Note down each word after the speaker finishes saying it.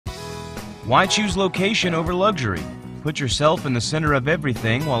Why choose location over luxury? Put yourself in the center of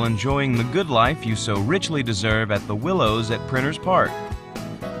everything while enjoying the good life you so richly deserve at the Willows at Printers Park.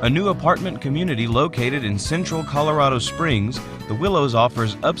 A new apartment community located in central Colorado Springs, the Willows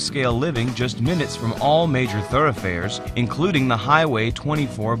offers upscale living just minutes from all major thoroughfares, including the Highway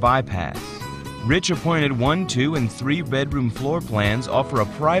 24 bypass. Rich appointed 1, 2, and 3 bedroom floor plans offer a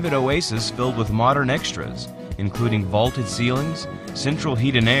private oasis filled with modern extras, including vaulted ceilings, central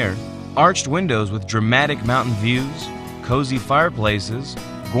heat and air, arched windows with dramatic mountain views, cozy fireplaces,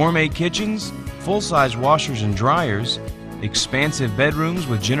 gourmet kitchens, full-size washers and dryers, expansive bedrooms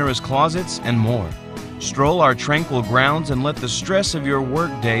with generous closets, and more. Stroll our tranquil grounds and let the stress of your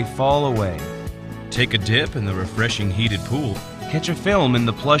workday fall away. Take a dip in the refreshing heated pool. Catch a film in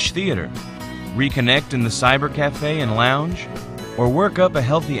the plush theater. Reconnect in the cyber cafe and lounge. Or work up a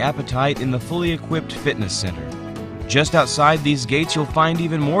healthy appetite in the fully equipped fitness center. Just outside these gates you'll find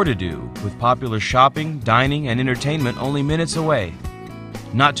even more to do, with popular shopping, dining, and entertainment only minutes away.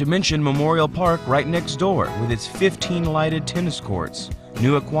 Not to mention Memorial Park right next door with its 15 lighted tennis courts,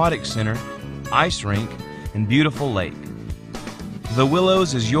 new aquatic center, ice rink, and beautiful lake. The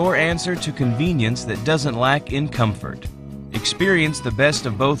Willows is your answer to convenience that doesn't lack in comfort. Experience the best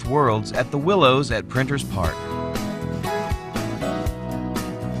of both worlds at the Willows at Printers Park.